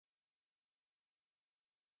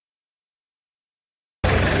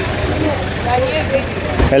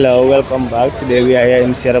Hello, welcome back. Today we are here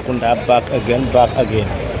in Serakunda, back again.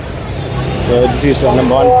 So this is our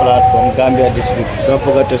number one platform, Gambia District. Don't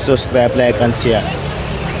forget to subscribe, like and share.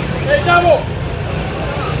 Hey, Jabo!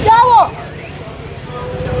 Jabo!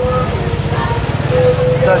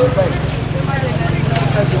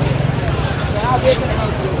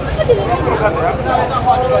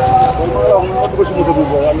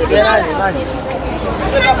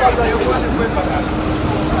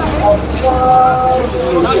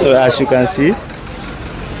 So as you can see,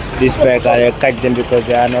 this bike I catch them because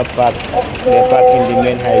they are not parked. They park in the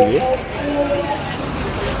main highway.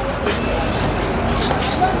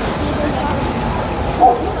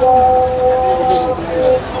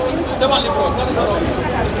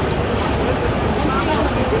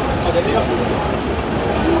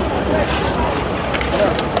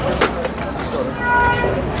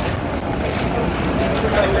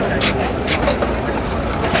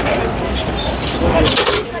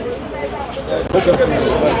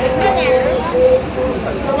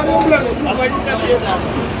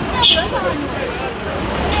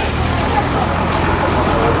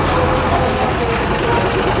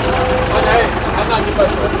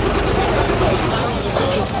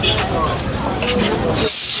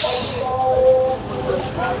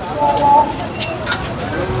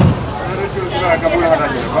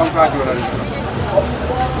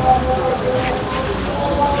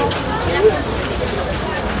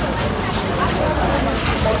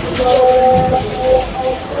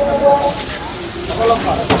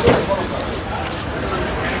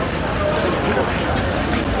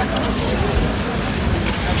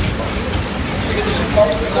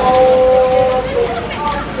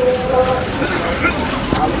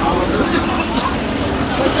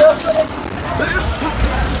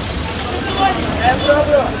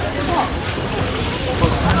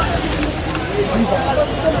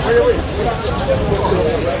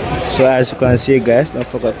 So as you can see guys, don't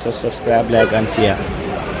forget to subscribe, like and share.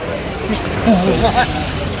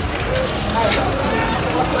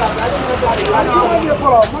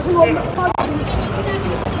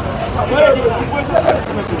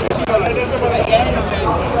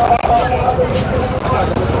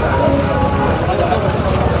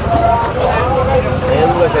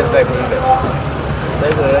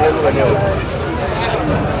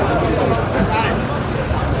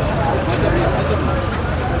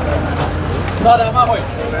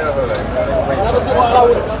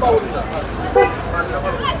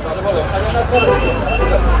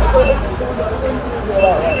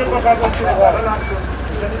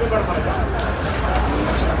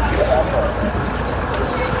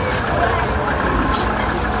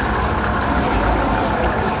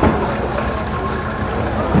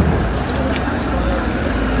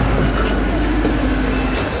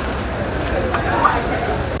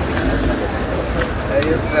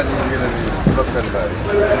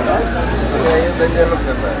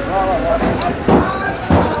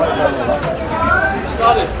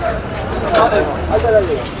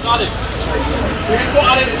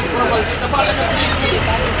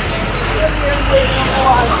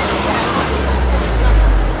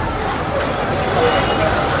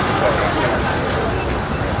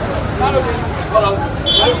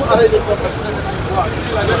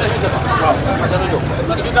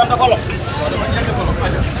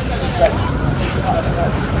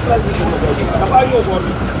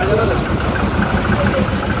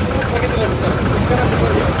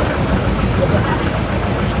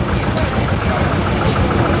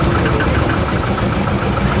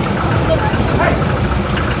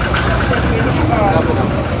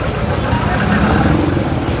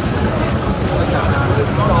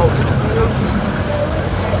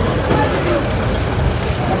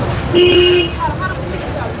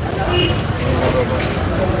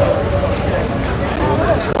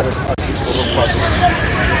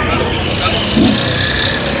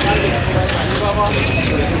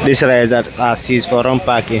 These rides that are seized for wrong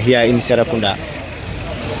parking here in Serakunda.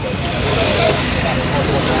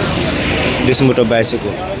 This motor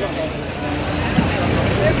bicycle.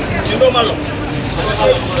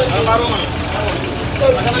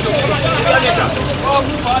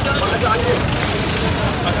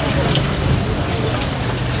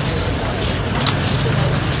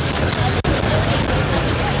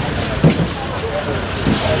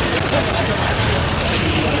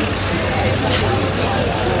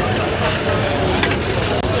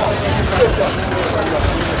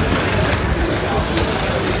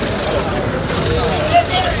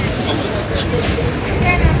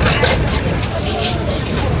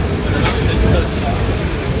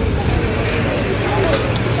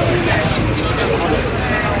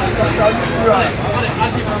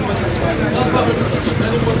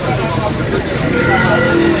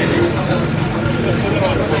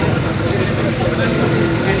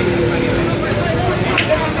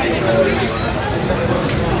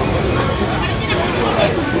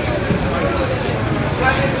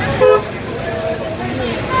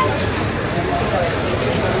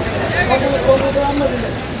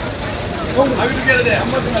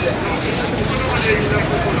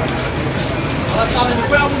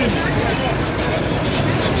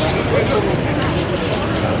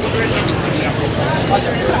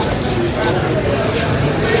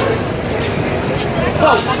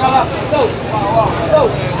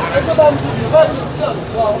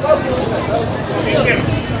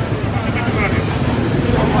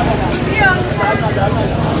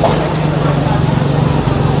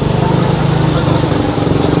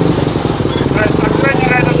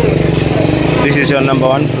 This is your number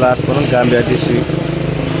one platform, Gambia this week.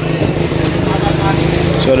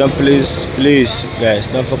 So don't please guys,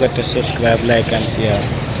 don't forget to subscribe, like and share.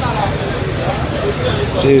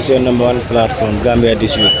 This is your number one platform, Gambia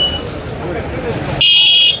this week.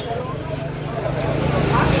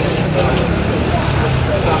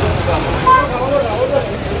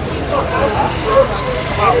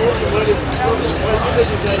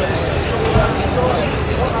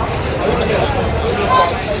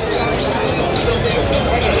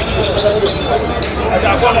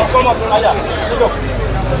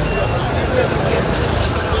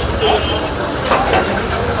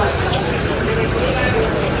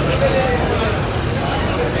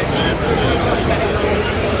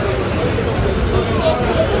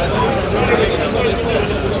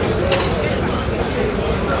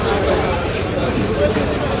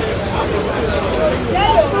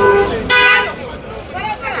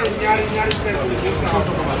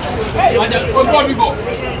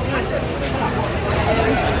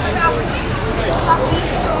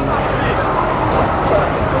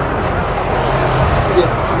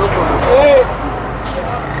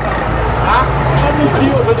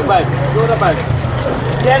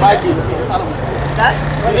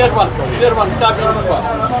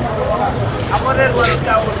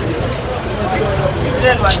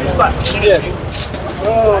 Yes.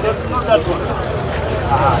 Oh, that's not that one.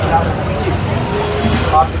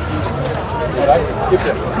 Alright, keep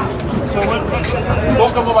it. So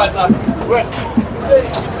what come over that? Where?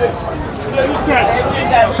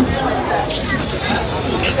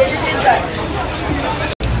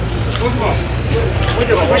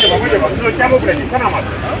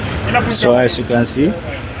 So as you can see,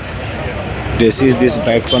 this is this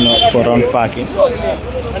bike for round parking.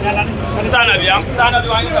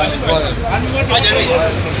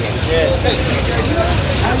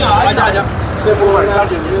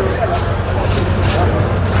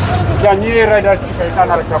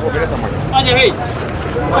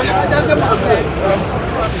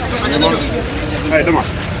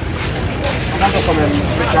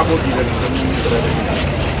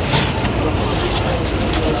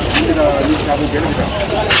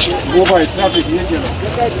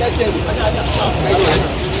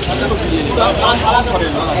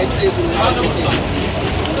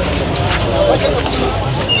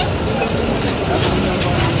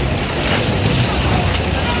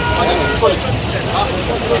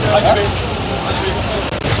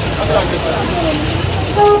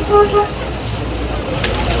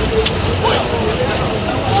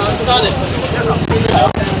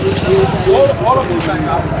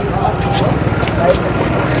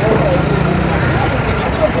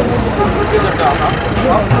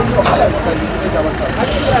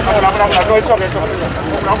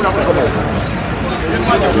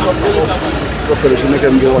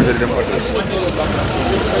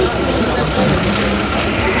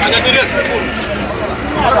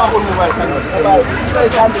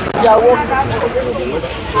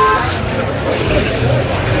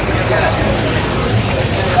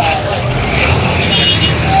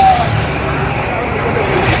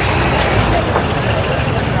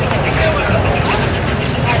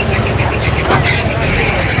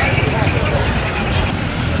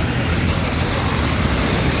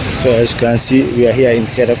 So as you can see, we are here in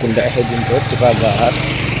Serakunda heading road to Bagas.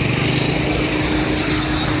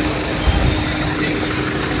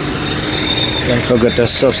 Don't forget to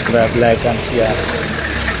subscribe, like and share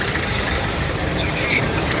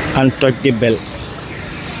and touch the bell.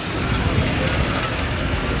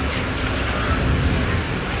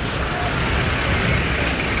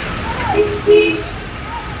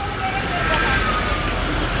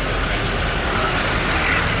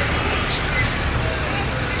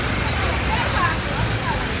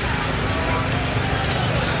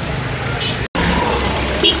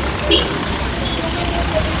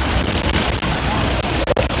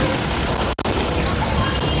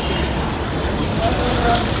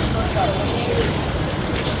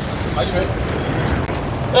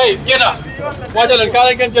 Hey, get up. Watch out,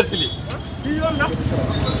 car can get silly.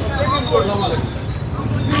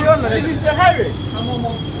 This is the highway.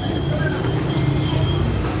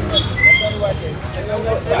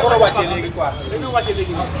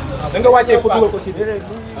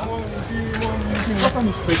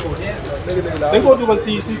 ñu spray ko dañ ko dugal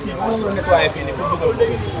si kii moom la nettoyé fii nii pour dugal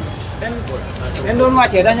ko den doon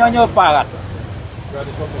wàccee dañoo ñëw paagaat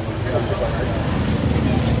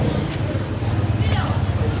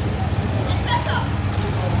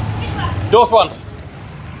those ones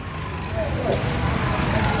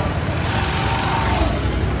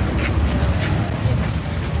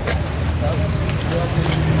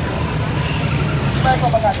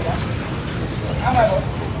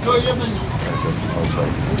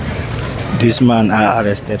This man are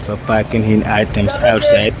arrested for parking his items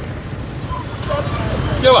outside.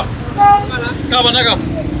 Coba, kapan nakam?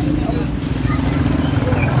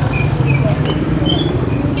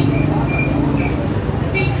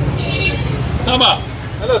 Tamba.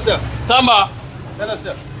 Hello, sir. Tamba. Hello,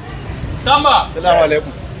 sir. Tamba. Assalamu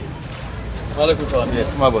alaikum. Walaikum salam.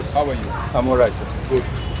 Yes, my boss. How are you? I'm all right, sir. Good.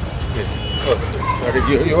 Yes. Oh, sorry,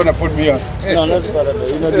 you want to put me on? No, not part of it.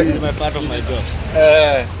 You know, this is my part of my job.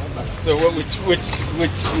 So, which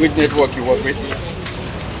network you work with?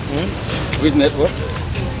 Which network?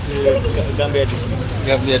 Gambia district.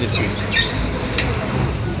 Gambia district.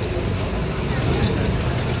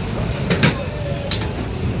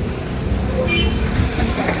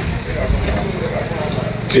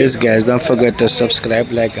 Please guys, don't forget to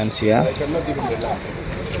subscribe, like and share. I cannot give him the last.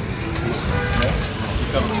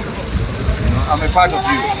 I'm a part of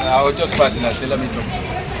you. I was just passing. I said, let me talk to you.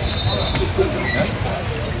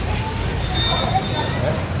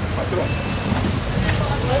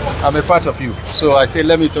 I'm a part of you. So I said,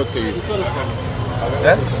 let me talk to you.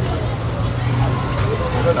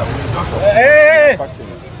 Hey!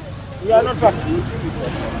 You are not practicing.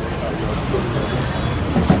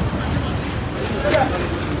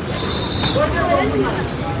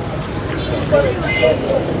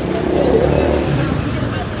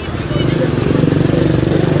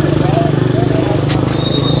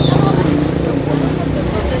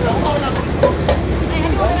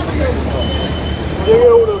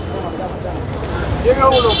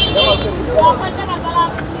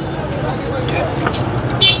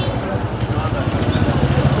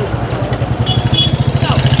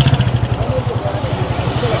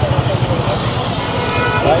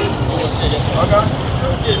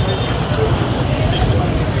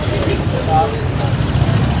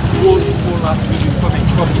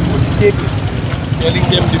 Telling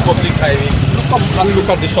them the public highway, come and look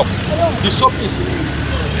at the shop. The shop is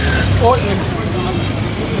all empty.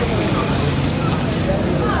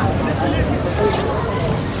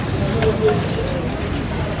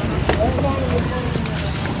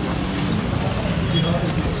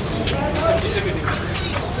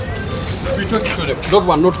 We talk to them. Not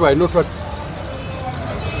one, not twice, not twice.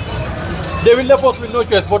 They will left us with no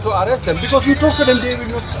choice but to arrest them because we talk to them, they will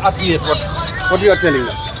not appreciate what you are telling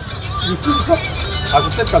them. You feel so? As I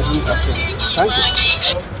said, continue. Thank you.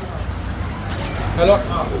 Hello.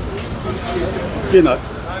 Peanut.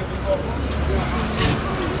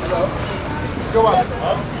 Hello. Go on.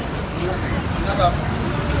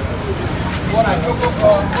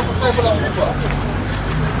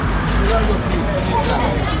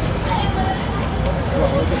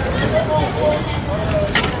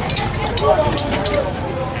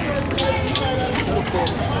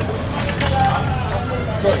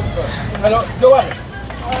 Hello, Joan.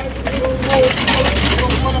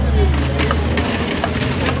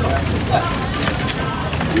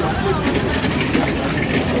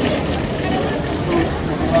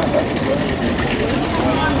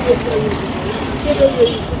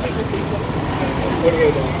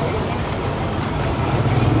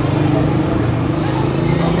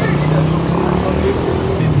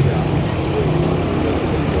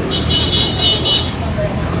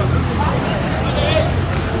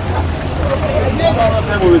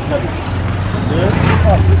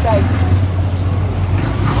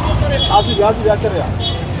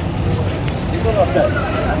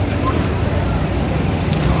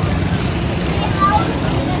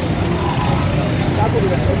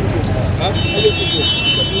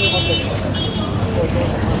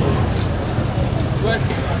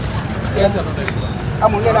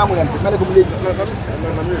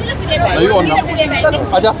 Are you on now?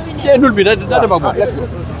 Aja, yeah, it will be that. Let's go.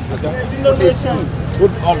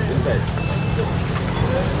 Good all.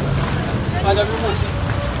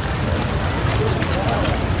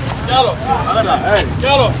 Chalo.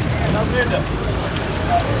 Chalo.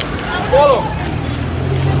 Chalo.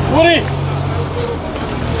 Puri.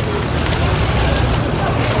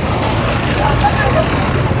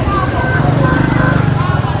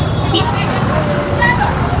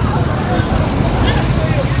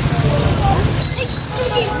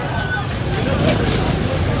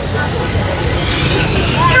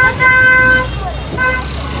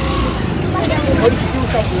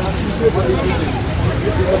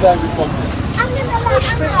 time we come here?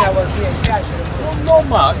 I was here. No,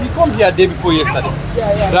 ma. We come here day before yesterday.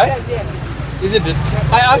 Right? Isn't it?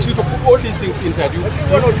 I asked you to put all these things inside. You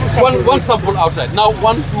one sample outside. Now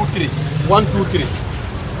 1, 2, 3. 1, 2, 3.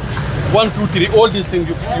 1, 2, 3. All these things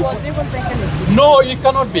you put. No, it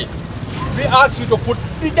cannot be. We asked you to put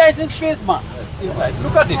the Dyson space, ma, inside.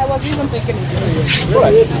 Look at it. I was even thinking it's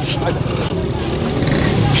Right.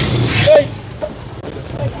 Hey.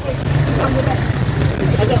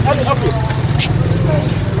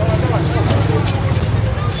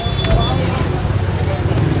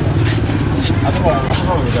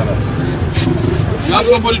 You have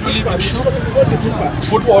somebody to leave it.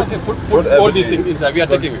 Put all these things inside. We are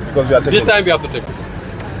taking it. Because we are taking this time we have to take it.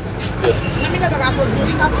 Yes.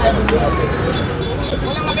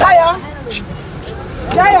 Jaya!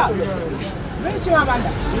 Jaya! Bring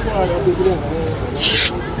Chimamanda.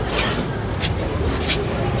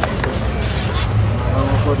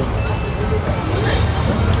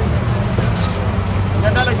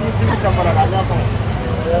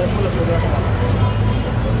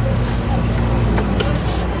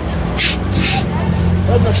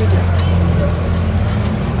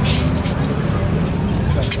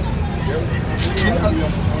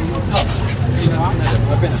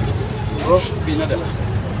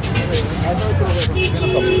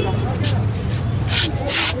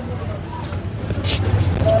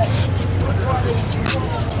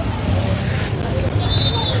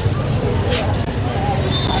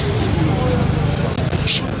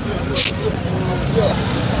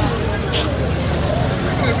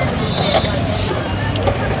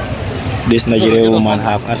 This Nigerian woman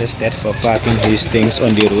have arrested for parking his things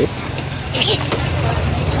on the road.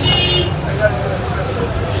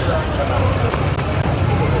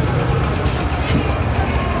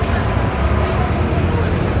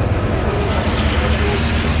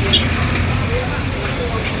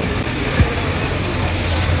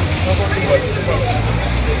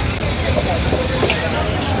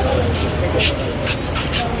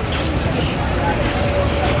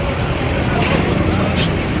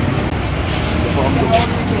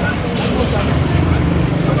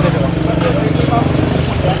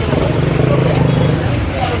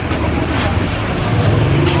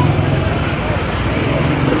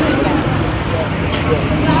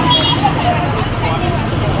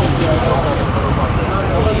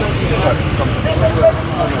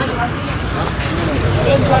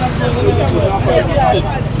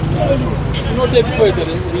 You know, day before we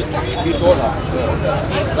told her.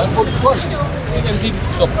 That's what it was. See empty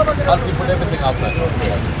shop. I'll see put everything outside.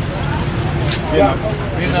 Yeah.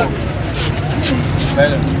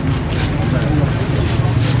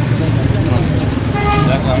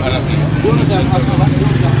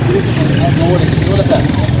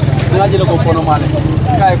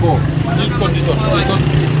 This condition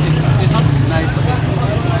is not nice.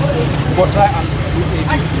 But try and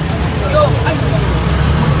do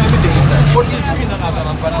everything inside. What is doing another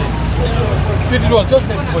advantage? It was just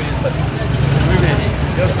there for yesterday.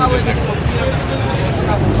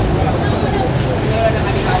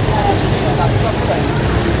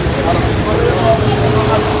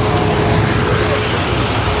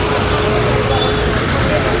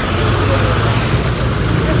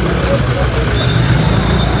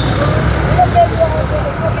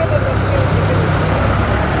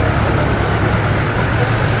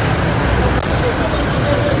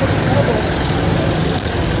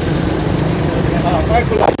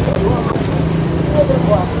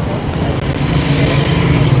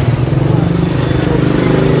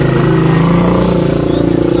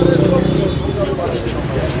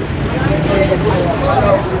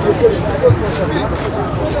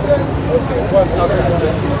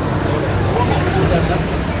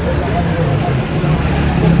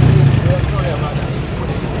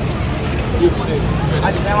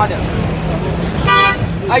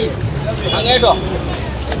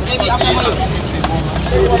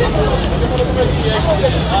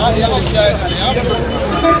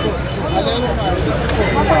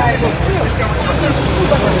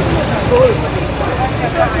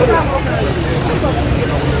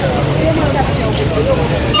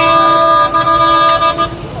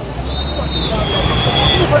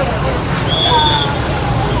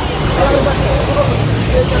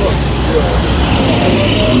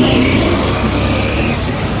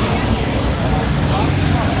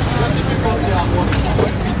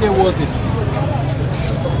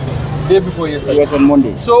 Day before yesterday. It was on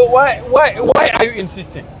Monday. So why are you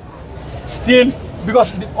insisting? Still,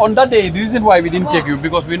 because on that day, the reason why we didn't take you,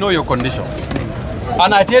 because we know your condition.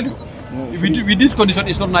 And I tell you, with this condition,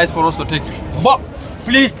 it's not nice for us to take you. But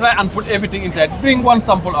please try and put everything inside. Bring one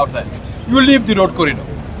sample outside. You leave the road corridor.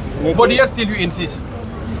 But yet still you insist.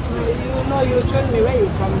 You told me when you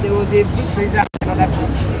come, there was a big freezer and another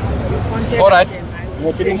fridge. You pointed All right.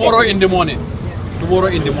 at them. Tomorrow in the morning,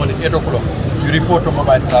 8 o'clock, you report to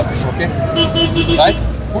mobile traffic, okay? Right?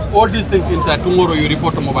 Put all these things inside. Tomorrow you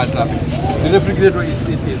report to mobile traffic. The refrigerator is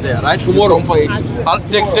there, right? Tomorrow, I'll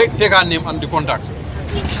take her name and the contact.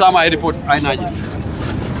 Sama, I report. I know.